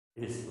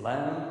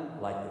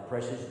Islam, like the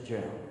precious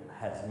gem,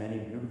 has many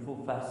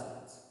beautiful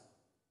facets.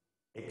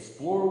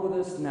 Explore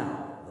with us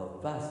now the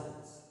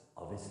facets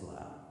of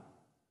Islam.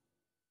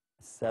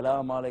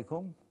 Assalamu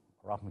alaikum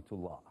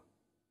rahmatullah.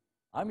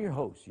 I'm your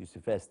host,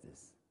 Yusuf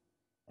Estes,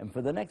 and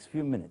for the next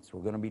few minutes,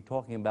 we're going to be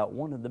talking about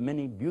one of the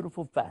many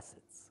beautiful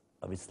facets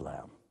of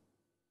Islam.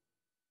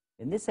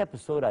 In this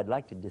episode, I'd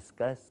like to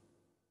discuss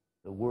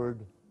the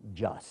word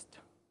just.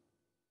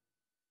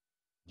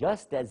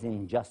 Just as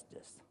in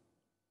justice,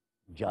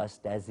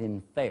 just as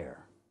in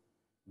fair,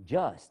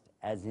 just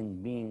as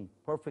in being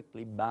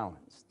perfectly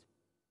balanced,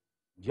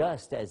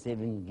 just as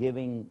in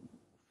giving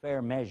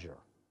fair measure,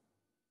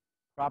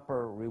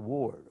 proper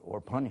reward or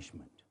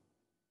punishment,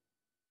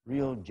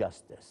 real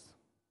justice.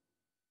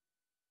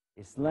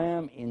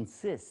 Islam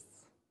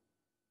insists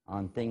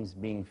on things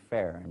being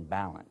fair and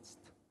balanced.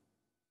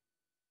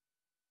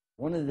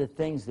 One of the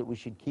things that we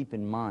should keep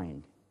in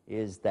mind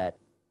is that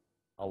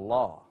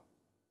Allah,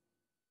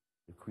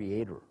 the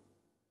Creator,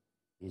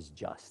 is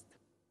just.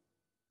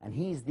 And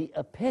He's the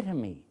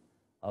epitome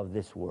of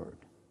this word,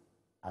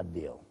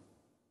 adil,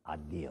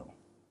 adil.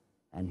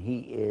 And He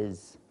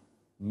is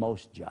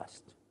most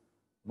just,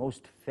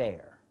 most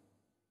fair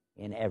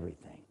in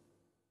everything.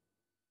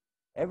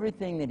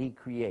 Everything that He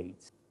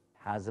creates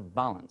has a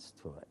balance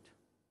to it,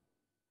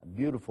 a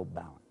beautiful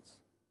balance.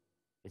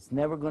 It's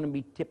never going to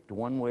be tipped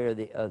one way or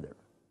the other,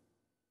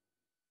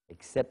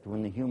 except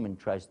when the human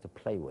tries to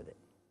play with it.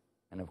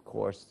 And of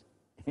course,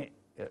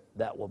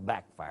 that will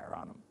backfire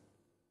on them.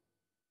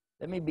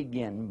 Let me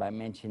begin by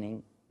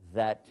mentioning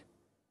that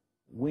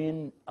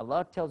when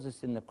Allah tells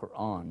us in the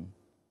Quran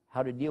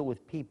how to deal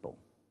with people,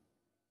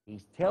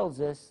 He tells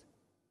us,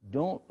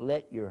 don't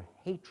let your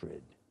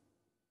hatred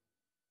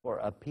for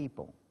a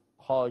people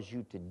cause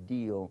you to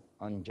deal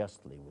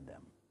unjustly with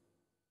them.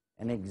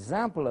 An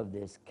example of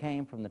this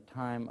came from the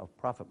time of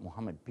Prophet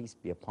Muhammad, peace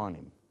be upon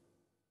him,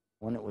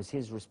 when it was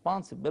his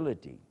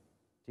responsibility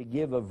to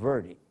give a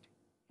verdict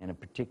in a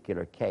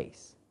particular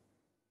case.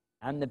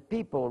 And the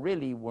people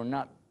really were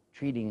not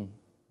treating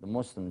the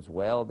Muslims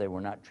well, they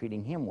were not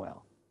treating him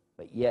well,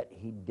 but yet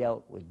he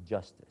dealt with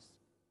justice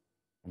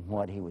in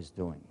what he was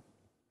doing.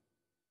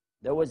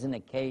 There was an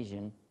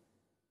occasion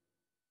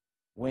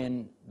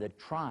when the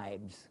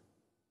tribes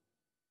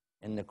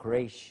in the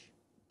Quraysh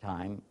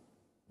time,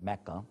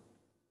 Mecca,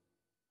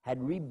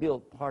 had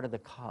rebuilt part of the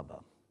Kaaba,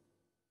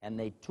 and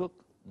they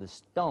took the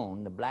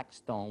stone, the black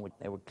stone, which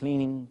they were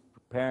cleaning,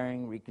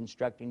 preparing,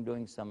 reconstructing,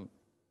 doing some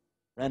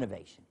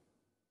renovation.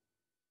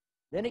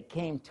 Then it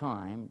came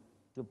time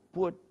to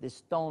put the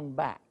stone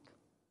back.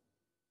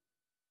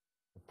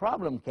 The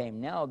problem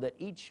came now that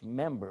each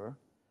member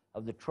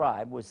of the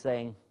tribe was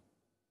saying,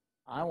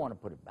 I want to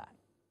put it back.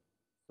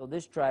 So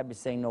this tribe is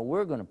saying, no,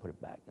 we're going to put it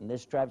back. And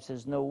this tribe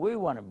says, no, we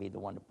want to be the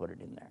one to put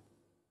it in there.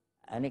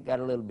 And it got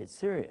a little bit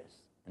serious.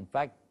 In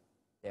fact,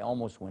 they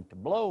almost went to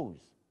blows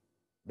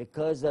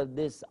because of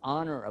this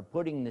honor of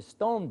putting the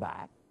stone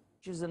back,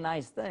 which is a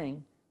nice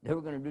thing. They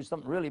were going to do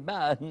something really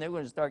bad, and they were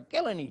going to start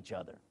killing each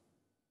other.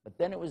 But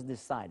then it was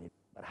decided,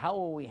 but how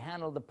will we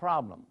handle the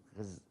problem?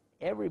 Because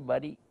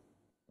everybody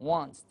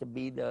wants to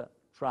be the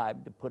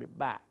tribe to put it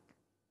back,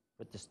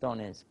 put the stone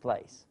in its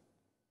place.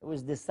 It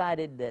was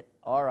decided that,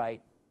 all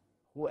right,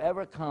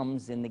 whoever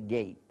comes in the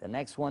gate, the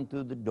next one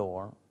through the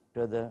door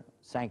to the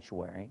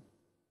sanctuary,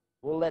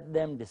 we'll let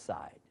them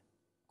decide.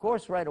 Of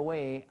course, right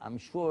away, I'm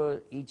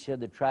sure each of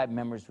the tribe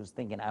members was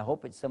thinking, I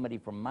hope it's somebody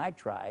from my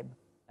tribe.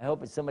 I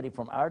hope it's somebody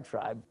from our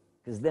tribe,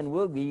 because then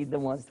we'll be the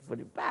ones to put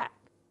it back.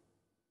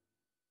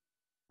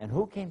 And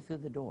who came through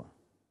the door?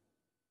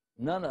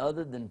 None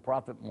other than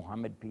Prophet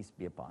Muhammad, peace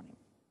be upon him.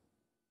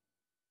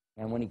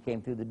 And when he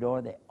came through the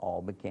door, they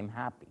all became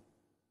happy.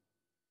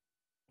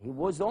 He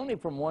was only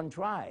from one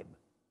tribe.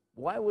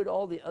 Why would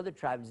all the other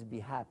tribes be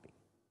happy?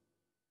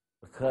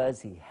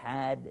 Because he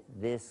had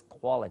this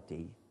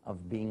quality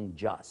of being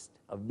just,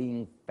 of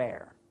being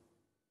fair,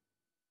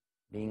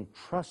 being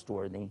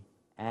trustworthy,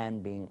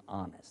 and being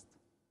honest.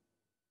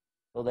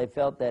 So they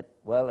felt that,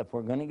 well, if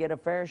we're going to get a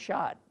fair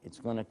shot, it's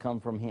going to come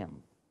from him.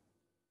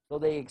 So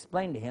they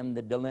explained to him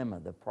the dilemma,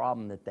 the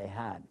problem that they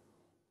had.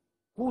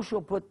 Who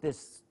shall put this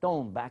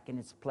stone back in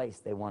its place,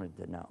 they wanted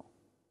to know.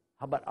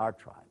 How about our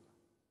tribe?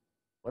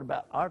 What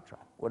about our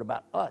tribe? What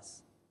about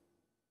us?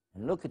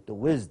 And look at the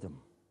wisdom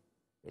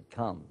that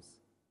comes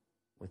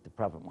with the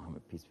Prophet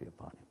Muhammad, peace be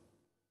upon him.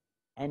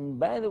 And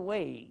by the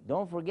way,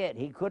 don't forget,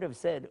 he could have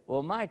said,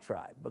 well, my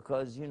tribe,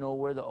 because, you know,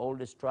 we're the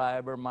oldest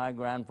tribe, or my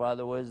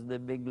grandfather was the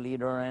big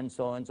leader, and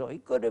so and so. He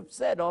could have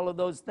said all of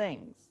those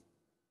things.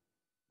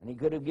 And he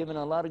could have given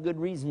a lot of good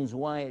reasons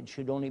why it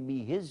should only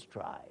be his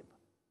tribe,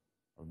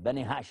 of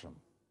Bani Hashim,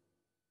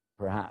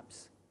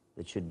 perhaps,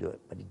 that should do it.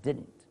 But he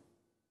didn't.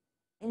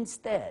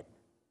 Instead,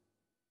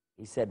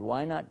 he said,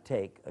 why not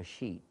take a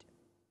sheet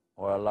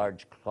or a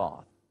large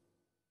cloth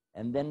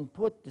and then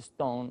put the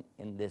stone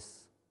in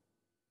this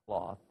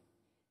cloth,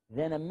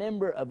 then a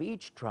member of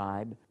each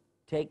tribe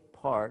take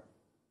part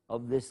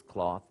of this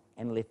cloth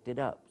and lift it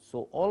up.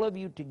 So all of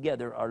you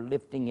together are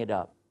lifting it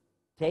up,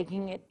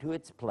 taking it to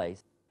its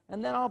place,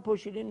 and then I'll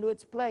push it into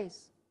its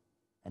place.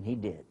 And he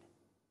did.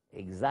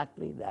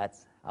 Exactly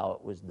that's how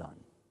it was done.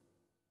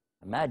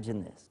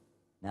 Imagine this.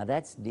 Now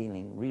that's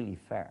dealing really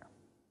fair.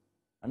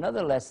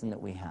 Another lesson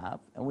that we have,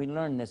 and we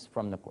learn this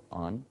from the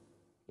Quran,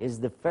 is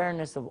the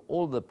fairness of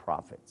all the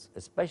prophets,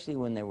 especially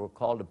when they were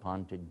called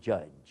upon to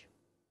judge.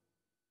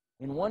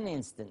 In one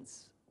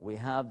instance, we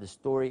have the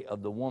story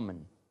of the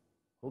woman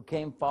who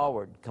came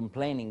forward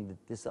complaining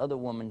that this other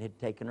woman had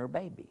taken her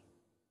baby.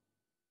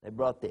 They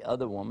brought the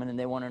other woman and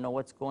they want to know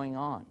what's going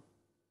on.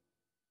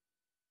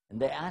 And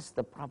they asked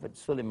the Prophet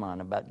Suleiman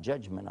about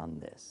judgment on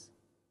this.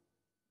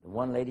 The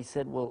one lady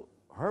said, well,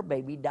 her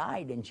baby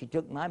died and she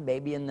took my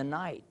baby in the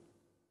night.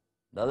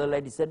 The other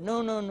lady said,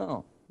 no, no,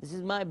 no, this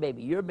is my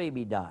baby, your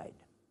baby died.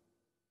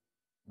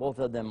 Both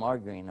of them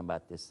arguing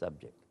about this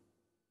subject.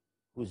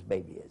 Whose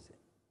baby is it?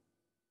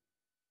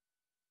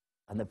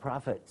 And the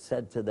Prophet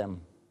said to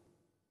them,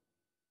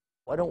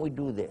 why don't we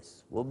do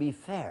this? We'll be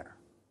fair.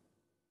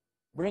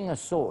 Bring a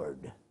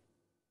sword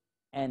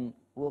and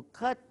we'll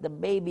cut the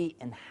baby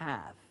in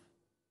half.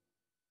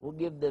 We'll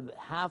give the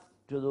half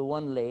to the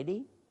one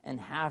lady and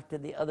half to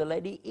the other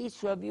lady.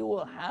 Each of you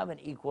will have an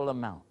equal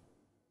amount.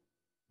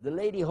 The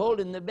lady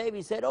holding the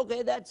baby said,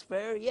 okay, that's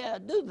fair. Yeah,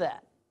 do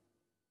that.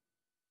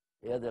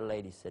 The other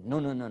lady said, no,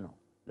 no, no, no.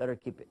 Let her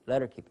keep it.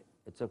 Let her keep it.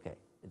 It's okay.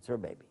 It's her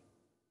baby.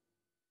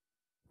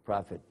 The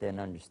Prophet then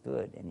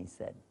understood and he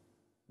said,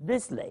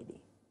 this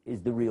lady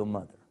is the real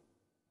mother.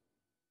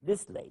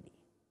 This lady,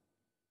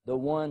 the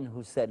one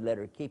who said, let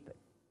her keep it.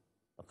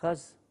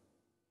 Because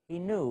he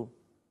knew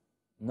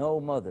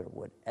no mother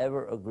would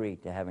ever agree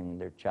to having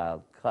their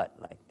child cut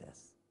like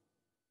this.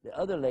 The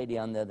other lady,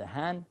 on the other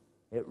hand,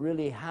 it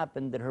really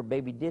happened that her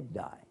baby did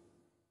die.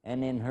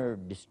 And in her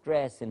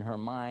distress, in her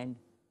mind,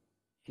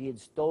 she had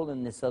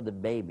stolen this other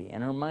baby.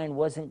 And her mind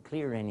wasn't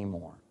clear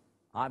anymore,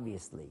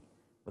 obviously.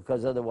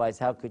 Because otherwise,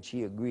 how could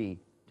she agree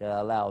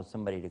to allow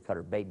somebody to cut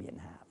her baby in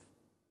half?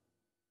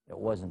 It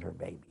wasn't her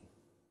baby.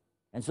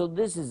 And so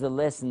this is a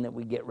lesson that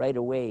we get right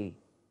away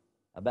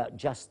about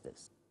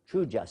justice,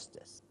 true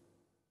justice.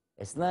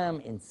 Islam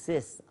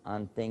insists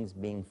on things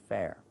being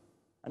fair.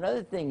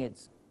 Another thing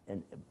it's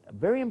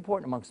very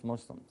important amongst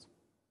Muslims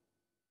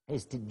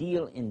is to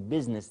deal in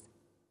business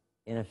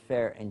in a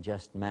fair and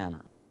just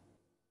manner.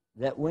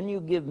 That when you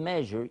give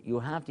measure, you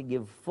have to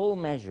give full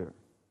measure.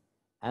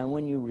 And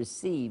when you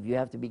receive, you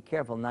have to be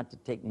careful not to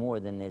take more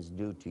than is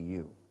due to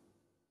you.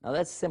 Now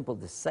that's simple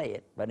to say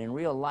it, but in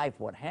real life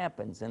what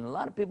happens, and a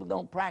lot of people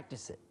don't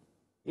practice it,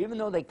 even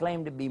though they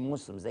claim to be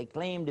Muslims, they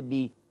claim to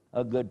be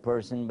a good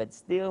person, but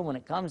still when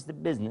it comes to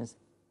business,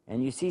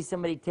 and you see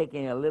somebody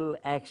taking a little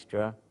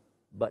extra,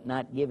 but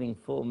not giving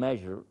full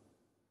measure,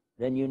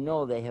 then you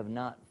know they have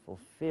not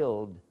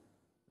fulfilled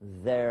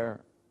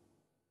their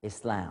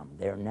Islam.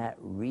 They're not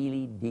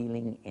really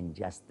dealing in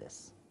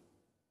justice.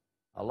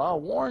 Allah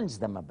warns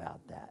them about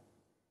that.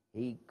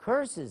 He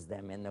curses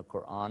them in the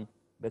Quran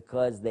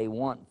because they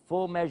want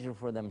full measure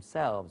for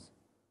themselves,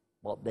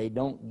 but they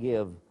don't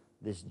give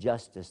this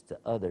justice to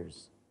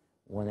others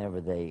whenever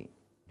they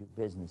do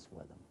business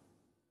with them.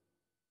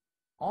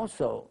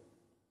 Also,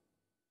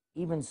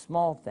 even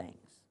small things.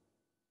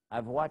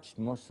 I've watched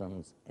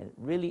Muslims, and it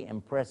really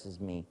impresses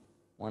me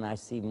when I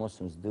see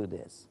Muslims do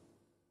this.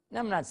 And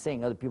I'm not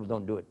saying other people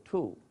don't do it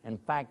too. In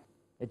fact,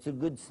 it's a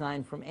good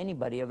sign from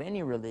anybody of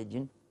any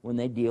religion when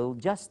they deal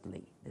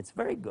justly. It's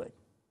very good.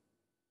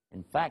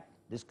 In fact,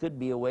 this could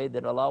be a way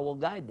that Allah will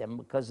guide them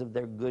because of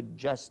their good,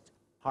 just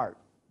heart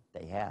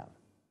they have.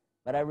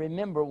 But I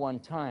remember one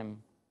time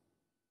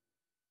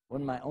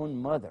when my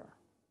own mother,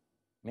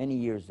 many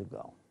years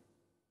ago,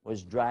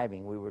 was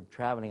driving. We were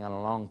traveling on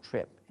a long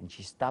trip, and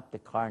she stopped the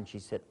car and she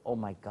said, oh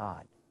my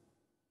God.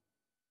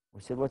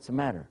 We said, what's the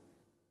matter?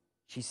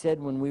 She said,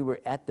 when we were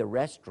at the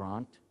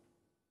restaurant,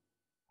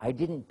 I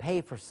didn't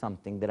pay for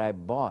something that I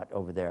bought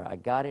over there. I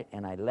got it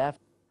and I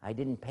left. I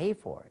didn't pay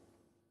for it.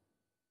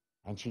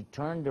 And she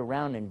turned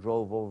around and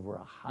drove over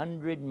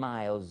 100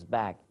 miles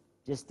back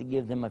just to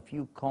give them a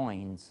few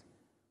coins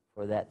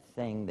for that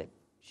thing that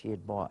she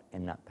had bought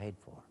and not paid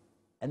for.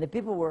 And the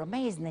people were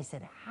amazed, and they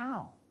said,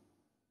 how?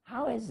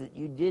 How is it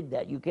you did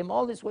that? You came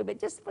all this way, but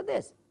just for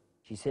this.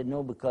 She said,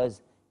 no,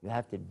 because you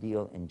have to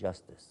deal in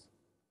justice.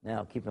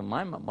 Now, keep in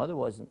mind, my mother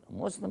wasn't a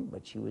Muslim,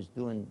 but she was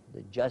doing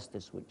the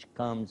justice which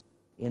comes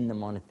in the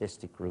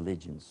monotheistic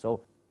religions.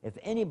 So if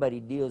anybody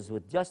deals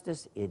with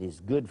justice, it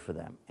is good for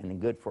them and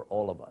good for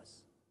all of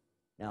us.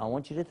 Now, I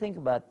want you to think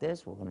about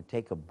this. We're going to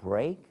take a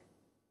break.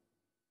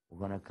 We're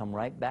going to come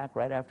right back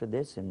right after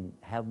this and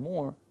have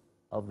more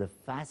of the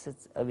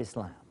facets of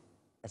Islam.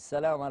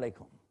 Assalamu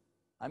alaikum.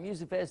 I'm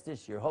Yusuf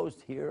Estes, your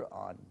host here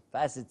on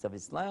Facets of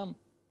Islam.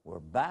 We're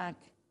back,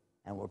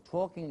 and we're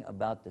talking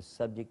about the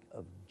subject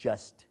of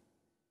just,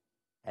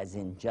 as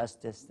in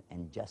justice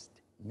and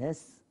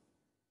justness.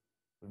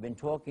 We've been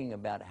talking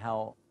about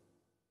how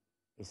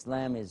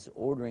Islam is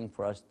ordering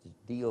for us to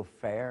deal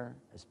fair,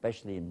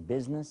 especially in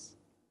business.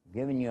 I've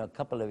given you a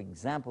couple of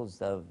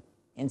examples of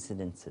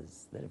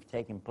incidences that have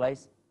taken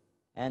place,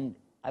 and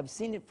I've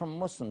seen it from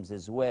Muslims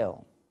as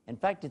well. In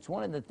fact, it's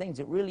one of the things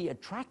that really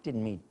attracted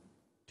me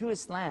to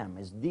Islam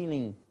is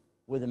dealing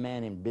with a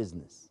man in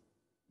business.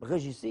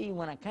 Because you see,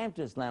 when I came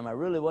to Islam, I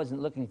really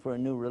wasn't looking for a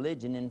new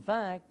religion. In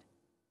fact,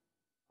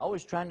 I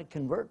was trying to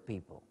convert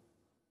people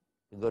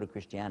to go to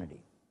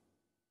Christianity.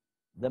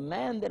 The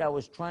man that I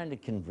was trying to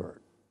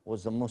convert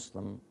was a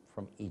Muslim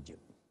from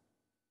Egypt.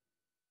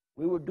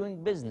 We were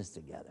doing business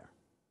together,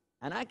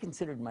 and I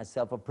considered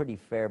myself a pretty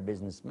fair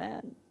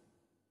businessman,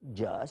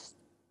 just,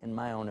 in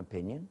my own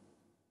opinion.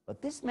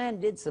 But this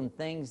man did some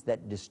things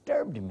that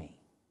disturbed me.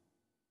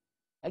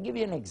 I'll give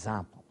you an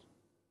example.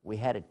 We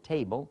had a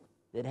table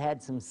that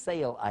had some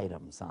sale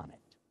items on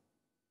it.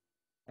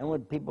 And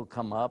when people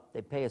come up,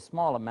 they pay a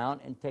small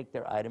amount and take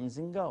their items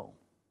and go.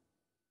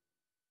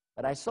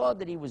 But I saw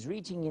that he was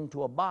reaching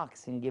into a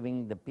box and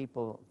giving the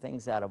people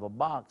things out of a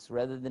box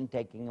rather than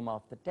taking them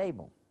off the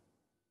table.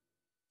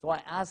 So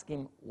I asked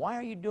him, why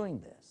are you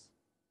doing this?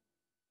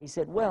 He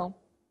said, well,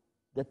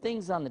 the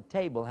things on the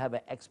table have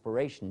an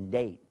expiration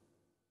date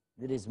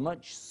that is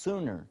much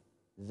sooner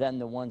than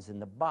the ones in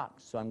the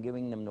box, so I'm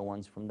giving them the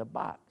ones from the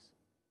box.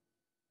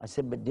 I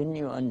said, but didn't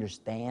you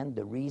understand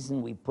the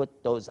reason we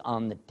put those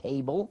on the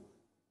table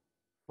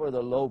for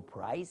the low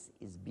price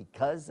is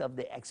because of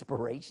the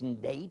expiration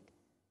date?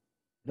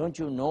 Don't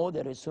you know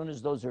that as soon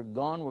as those are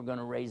gone, we're going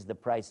to raise the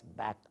price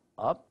back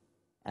up,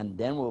 and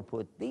then we'll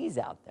put these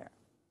out there?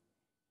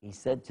 He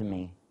said to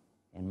me,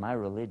 in my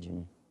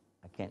religion,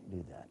 I can't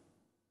do that.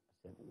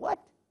 I said, what?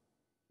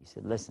 He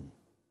said, listen,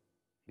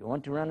 if you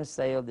want to run a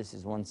sale, this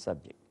is one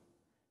subject.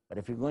 But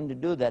if you're going to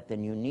do that,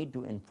 then you need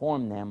to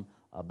inform them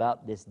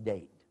about this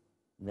date,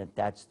 that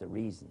that's the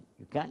reason.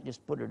 You can't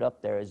just put it up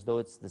there as though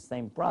it's the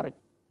same product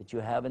that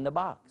you have in the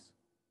box.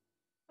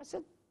 I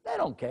said, they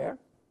don't care.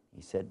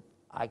 He said,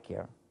 I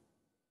care.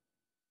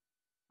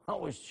 I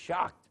was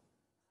shocked.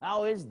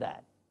 How is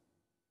that?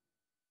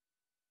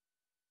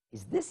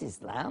 Is this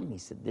Islam? He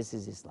said, this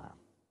is Islam.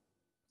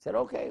 I said,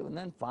 okay, well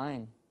then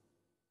fine.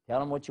 Tell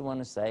them what you want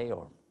to say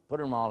or put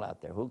them all out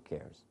there. Who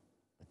cares?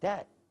 But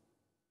that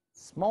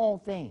small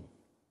thing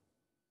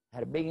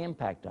had a big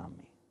impact on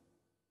me.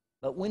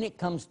 But when it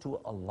comes to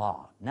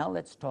Allah, now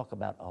let's talk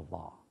about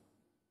Allah.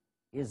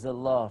 Is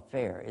Allah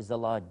fair? Is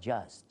Allah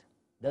just?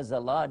 Does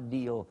Allah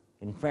deal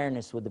in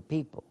fairness with the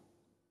people?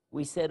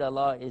 We said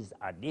Allah is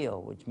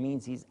adil, which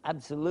means He's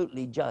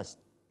absolutely just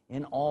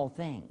in all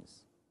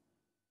things.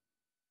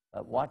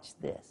 But watch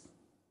this,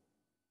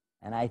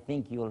 and I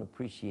think you'll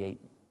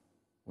appreciate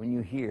when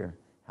you hear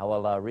how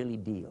Allah really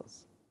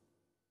deals.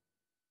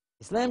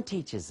 Islam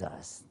teaches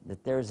us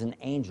that there's an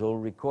angel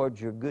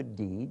records your good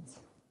deeds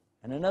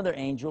and another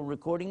angel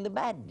recording the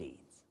bad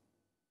deeds.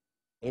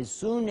 As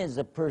soon as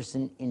a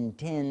person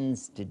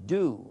intends to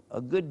do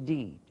a good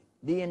deed,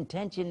 the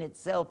intention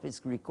itself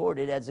is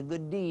recorded as a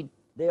good deed.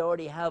 They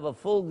already have a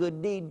full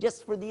good deed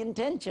just for the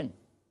intention.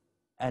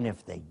 And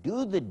if they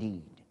do the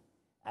deed,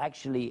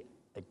 actually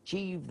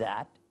achieve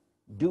that,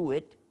 do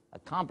it,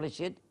 accomplish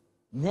it,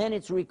 then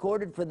it's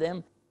recorded for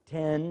them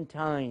 10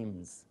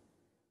 times.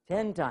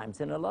 10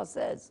 times. And Allah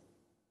says,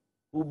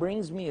 who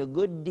brings me a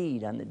good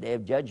deed on the day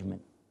of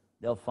judgment,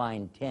 they'll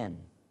find 10.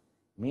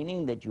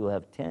 Meaning that you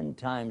have 10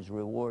 times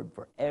reward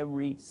for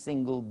every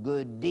single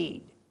good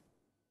deed.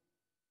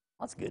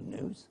 That's good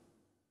news.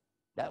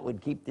 That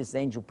would keep this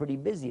angel pretty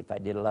busy if I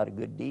did a lot of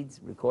good deeds,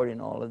 recording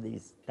all of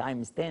these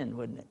times 10,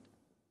 wouldn't it?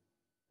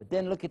 But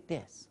then look at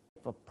this.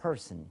 If a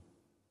person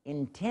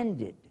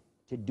intended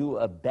to do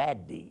a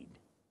bad deed,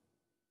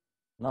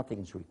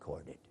 nothing's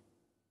recorded.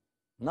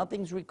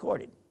 Nothing's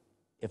recorded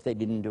if they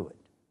didn't do it.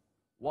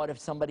 What if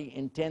somebody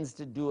intends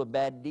to do a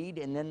bad deed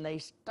and then they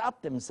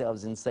stop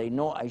themselves and say,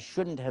 no, I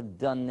shouldn't have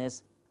done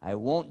this, I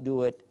won't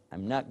do it,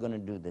 I'm not going to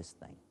do this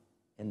thing.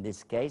 In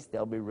this case,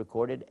 they'll be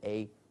recorded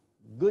a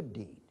good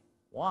deed.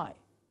 Why?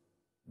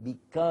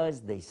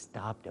 Because they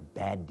stopped a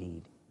bad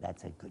deed.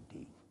 That's a good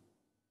deed.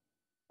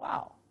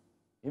 Wow.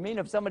 You mean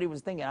if somebody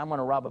was thinking, I'm going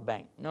to rob a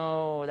bank?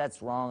 No,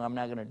 that's wrong, I'm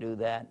not going to do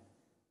that.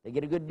 They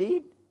get a good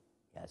deed?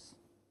 Yes.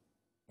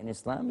 In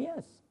Islam,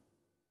 yes.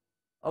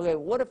 Okay,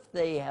 what if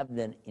they have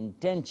the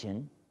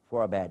intention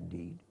for a bad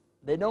deed?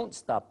 They don't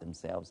stop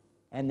themselves,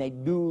 and they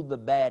do the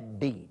bad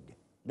deed.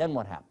 Then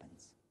what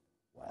happens?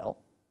 Well,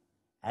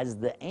 as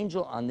the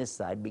angel on this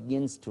side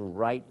begins to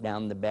write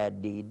down the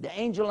bad deed, the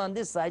angel on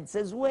this side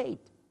says,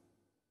 wait,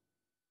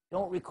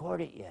 don't record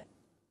it yet.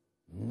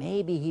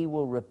 Maybe he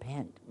will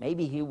repent.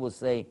 Maybe he will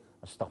say,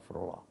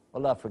 astaghfirullah,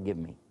 Allah forgive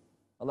me,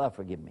 Allah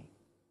forgive me.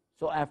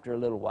 So after a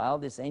little while,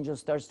 this angel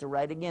starts to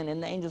write again,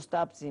 and the angel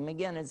stops him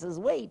again and says,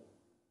 wait.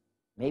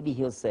 Maybe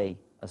he'll say,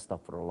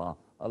 astaghfirullah,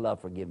 Allah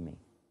forgive me.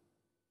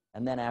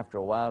 And then after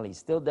a while, he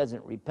still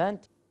doesn't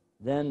repent.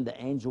 Then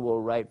the angel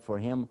will write for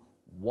him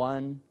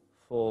one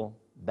full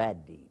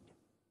bad deed.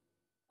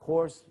 Of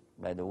course,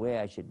 by the way,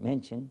 I should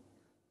mention,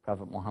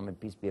 Prophet Muhammad,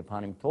 peace be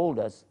upon him, told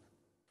us,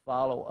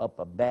 follow up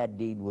a bad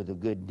deed with a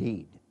good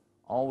deed.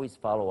 Always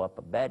follow up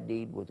a bad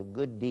deed with a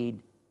good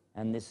deed,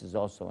 and this is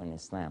also in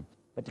Islam.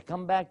 But to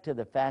come back to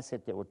the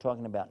facet that we're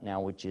talking about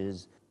now, which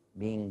is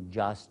being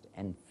just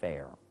and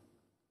fair.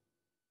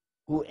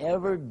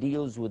 Whoever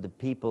deals with the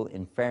people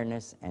in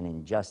fairness and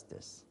in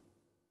justice,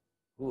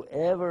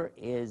 Whoever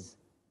is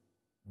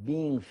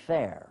being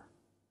fair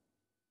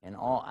in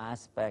all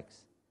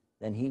aspects,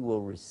 then he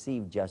will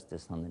receive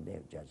justice on the day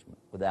of judgment,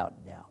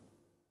 without doubt.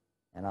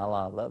 And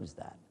Allah loves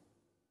that.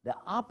 The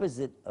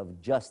opposite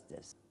of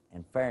justice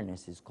and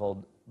fairness is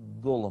called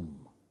dhulm.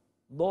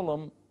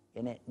 Dhulm,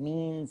 and it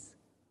means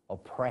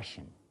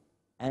oppression.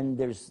 And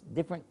there's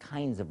different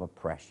kinds of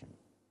oppression.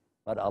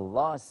 But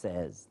Allah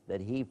says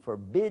that He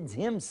forbids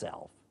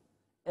Himself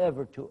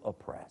ever to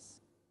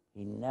oppress.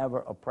 He never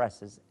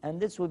oppresses. And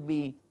this would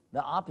be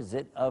the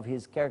opposite of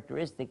His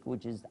characteristic,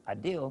 which is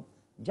adil,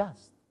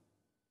 just.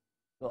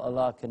 So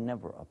Allah can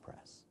never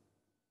oppress.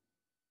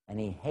 And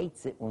He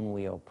hates it when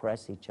we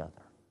oppress each other.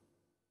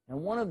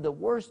 And one of the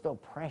worst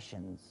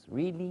oppressions,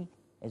 really,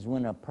 is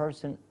when a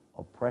person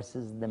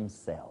oppresses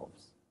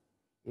themselves.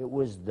 It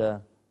was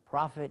the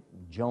prophet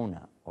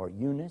Jonah, or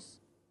Yunus,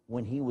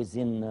 when he was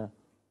in the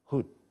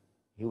Hut.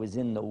 He was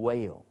in the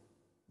whale,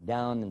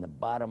 down in the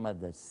bottom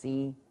of the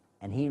sea,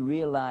 and he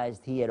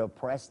realized he had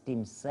oppressed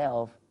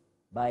himself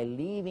by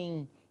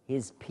leaving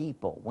his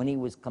people. When he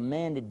was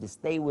commanded to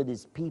stay with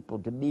his people,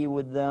 to be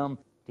with them,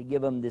 to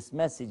give them this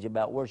message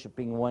about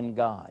worshiping one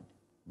God.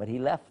 But he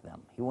left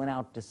them. He went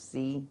out to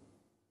sea.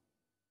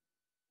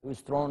 He was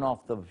thrown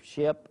off the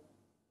ship.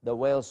 The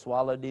whale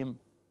swallowed him.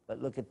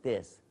 But look at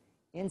this.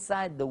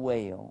 Inside the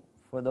whale,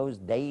 for those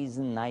days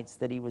and nights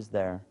that he was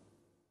there,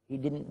 he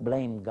didn't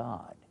blame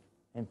God.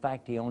 In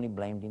fact, he only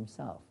blamed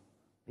himself,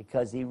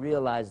 because he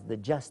realized the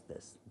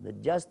justice. The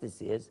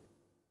justice is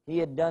he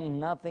had done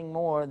nothing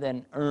more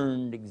than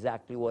earned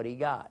exactly what he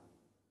got.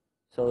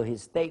 So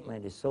his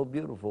statement is so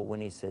beautiful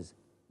when he says,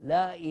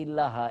 La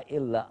ilaha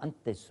illa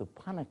anta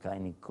subhanaka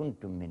inni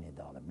kuntum min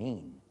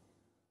adh-dhalimin.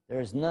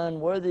 There is none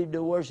worthy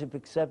to worship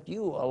except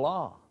you,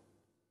 Allah.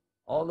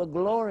 All the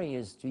glory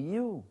is to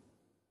you.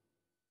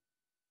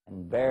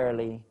 And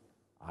verily,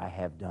 I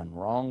have done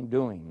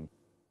wrongdoing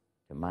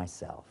to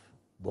myself,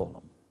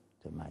 dhulm,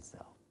 to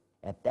myself.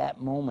 At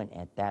that moment,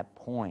 at that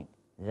point,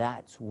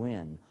 that's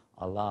when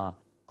Allah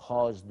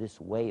caused this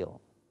whale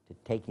to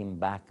take him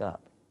back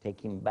up, take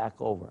him back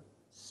over,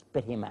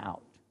 spit him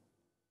out,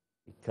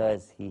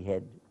 because he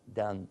had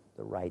done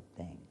the right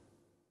thing.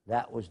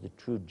 That was the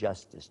true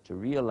justice, to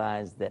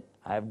realize that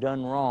I've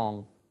done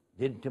wrong,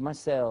 did it to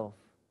myself,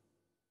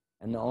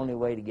 and the only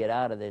way to get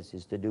out of this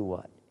is to do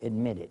what?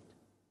 Admit it.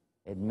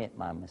 Admit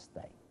my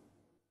mistake.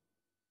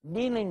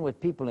 Dealing with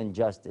people in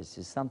justice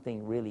is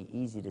something really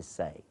easy to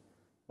say,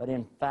 but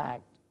in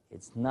fact,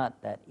 it's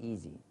not that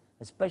easy,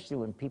 especially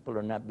when people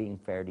are not being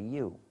fair to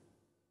you.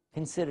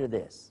 Consider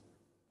this.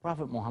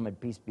 Prophet Muhammad,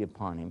 peace be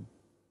upon him,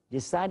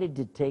 decided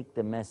to take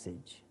the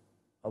message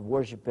of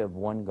worship of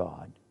one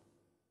God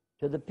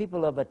to the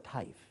people of a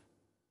Taif,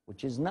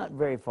 which is not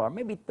very far,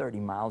 maybe 30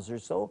 miles or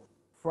so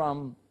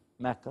from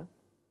Mecca.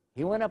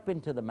 He went up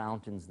into the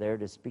mountains there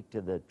to speak to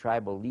the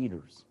tribal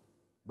leaders.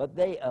 But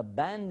they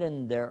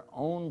abandoned their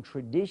own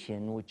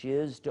tradition, which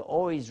is to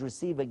always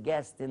receive a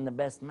guest in the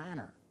best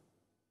manner.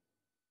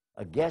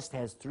 A guest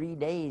has 3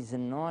 days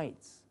and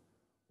nights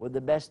with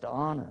the best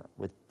honor,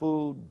 with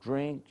food,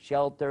 drink,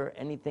 shelter,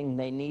 anything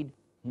they need.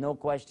 No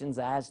questions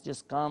asked,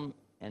 just come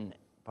and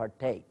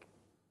partake.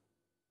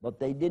 But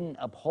they didn't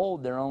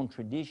uphold their own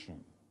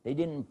tradition. They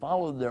didn't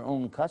follow their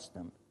own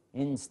custom.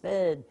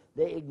 Instead,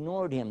 they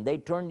ignored him. They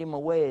turned him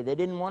away. They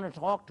didn't want to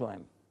talk to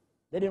him.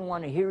 They didn't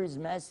want to hear his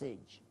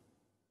message.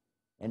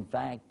 In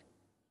fact,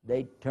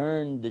 they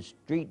turned the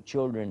street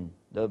children,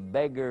 the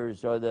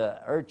beggars or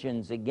the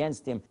urchins,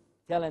 against him,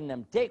 telling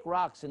them, take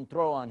rocks and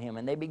throw on him.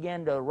 And they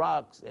began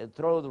to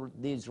throw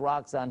these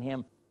rocks on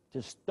him,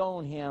 to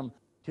stone him,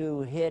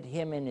 to hit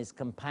him and his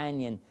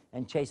companion,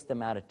 and chase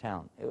them out of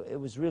town. It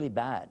was really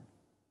bad.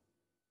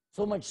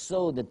 So much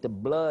so that the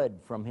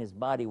blood from his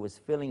body was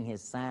filling his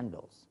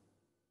sandals.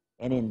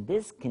 And in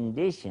this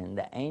condition,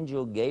 the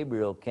angel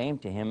Gabriel came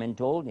to him and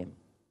told him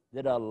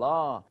that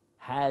Allah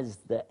has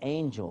the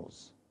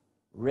angels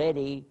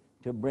ready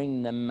to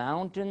bring the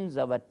mountains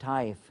of a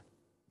Taif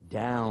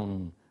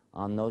down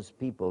on those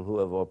people who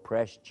have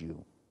oppressed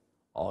you.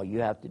 All you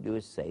have to do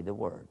is say the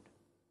word,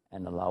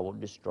 and Allah will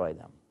destroy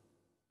them.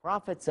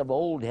 Prophets of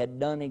old had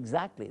done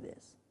exactly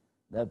this.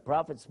 The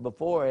prophets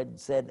before had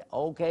said,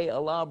 okay,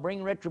 Allah,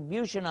 bring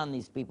retribution on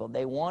these people.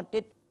 They want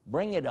it,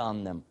 bring it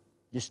on them,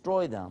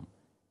 destroy them.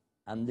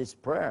 And this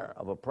prayer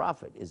of a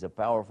prophet is a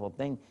powerful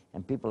thing,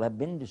 and people have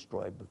been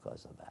destroyed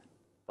because of that.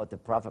 But the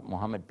Prophet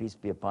Muhammad, peace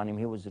be upon him,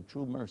 he was a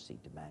true mercy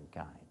to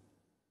mankind.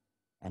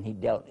 And he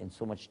dealt in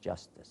so much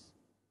justice.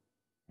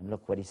 And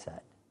look what he said.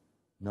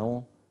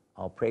 No,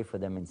 I'll pray for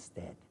them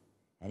instead.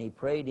 And he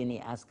prayed and he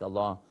asked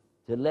Allah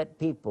to let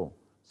people,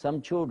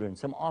 some children,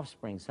 some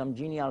offspring, some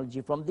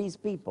genealogy from these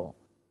people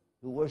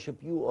who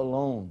worship you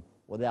alone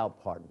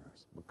without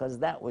partners. Because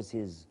that was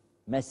his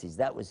message,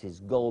 that was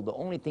his goal. The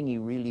only thing he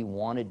really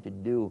wanted to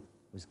do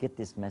was get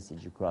this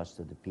message across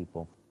to the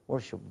people.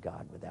 Worship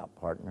God without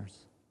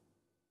partners.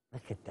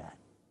 Look at that.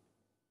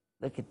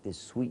 Look at this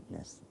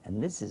sweetness.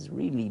 And this is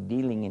really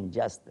dealing in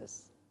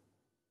justice.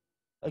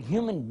 A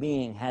human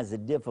being has a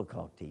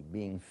difficulty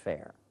being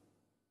fair.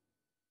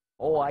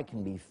 Oh, I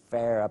can be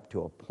fair up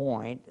to a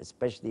point,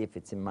 especially if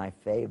it's in my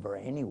favor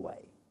anyway.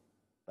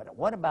 But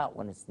what about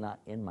when it's not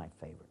in my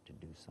favor to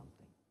do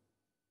something?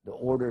 The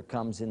order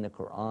comes in the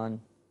Quran,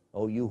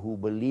 oh, you who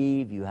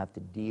believe, you have to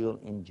deal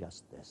in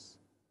justice.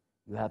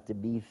 You have to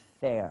be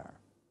fair.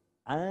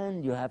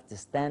 And you have to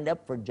stand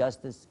up for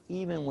justice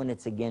even when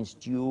it's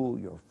against you,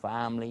 your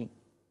family,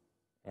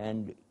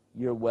 and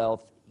your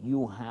wealth.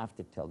 You have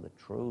to tell the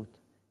truth.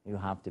 You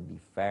have to be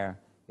fair.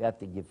 You have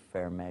to give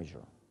fair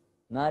measure.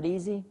 Not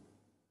easy,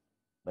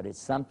 but it's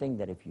something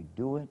that if you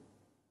do it,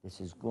 this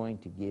is going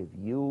to give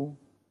you,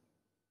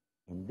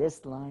 in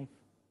this life,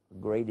 a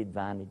great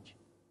advantage,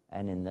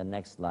 and in the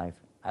next life,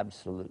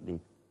 absolutely,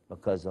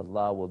 because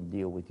Allah will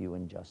deal with you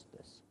in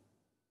justice.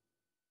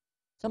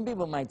 Some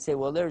people might say,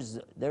 well,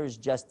 there's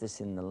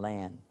justice in the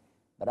land,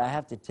 but I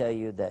have to tell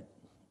you that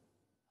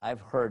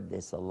I've heard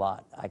this a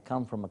lot. I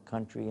come from a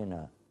country and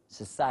a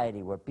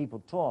society where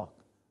people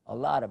talk a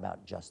lot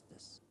about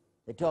justice.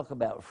 They talk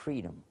about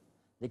freedom.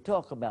 They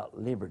talk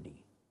about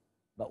liberty.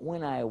 But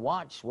when I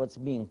watch what's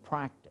being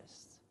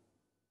practiced,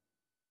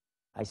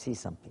 I see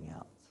something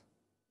else.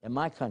 In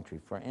my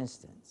country, for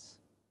instance,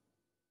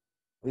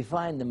 we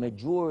find the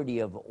majority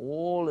of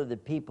all of the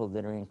people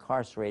that are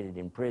incarcerated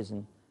in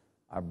prison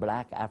are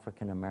black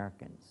African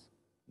Americans.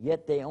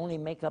 Yet they only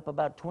make up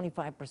about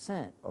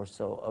 25% or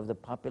so of the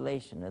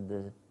population of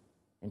the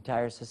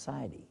entire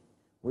society.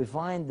 We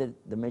find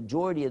that the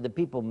majority of the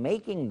people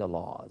making the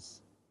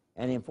laws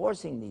and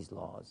enforcing these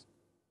laws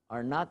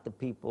are not the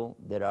people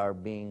that are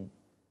being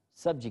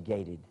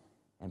subjugated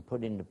and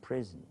put into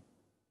prison.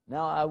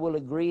 Now, I will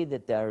agree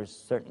that there's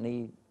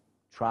certainly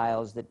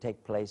trials that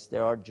take place.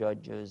 There are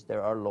judges,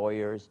 there are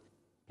lawyers.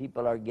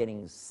 People are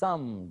getting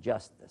some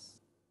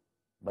justice.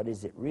 But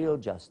is it real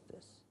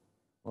justice?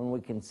 When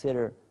we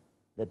consider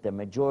that the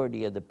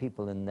majority of the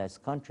people in this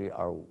country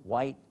are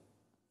white,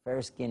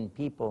 fair-skinned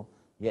people,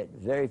 yet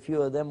very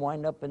few of them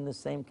wind up in the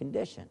same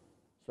condition.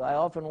 So I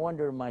often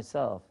wonder to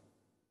myself,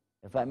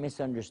 if I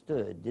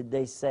misunderstood, did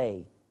they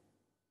say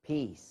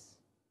peace,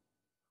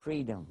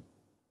 freedom,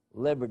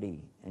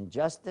 liberty, and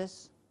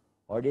justice?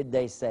 Or did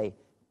they say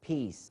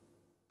peace,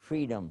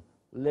 freedom,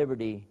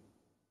 liberty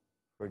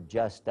for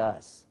just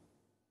us?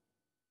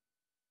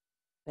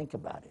 Think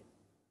about it.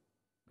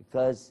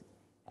 Because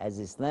as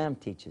Islam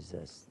teaches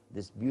us,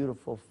 this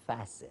beautiful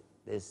facet,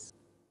 this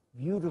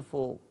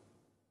beautiful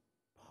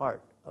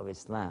part of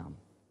Islam,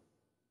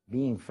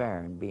 being fair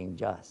and being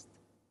just,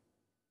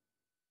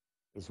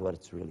 is what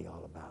it's really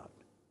all about.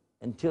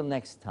 Until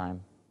next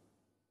time,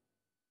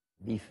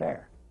 be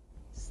fair.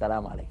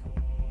 Assalamu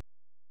alaikum.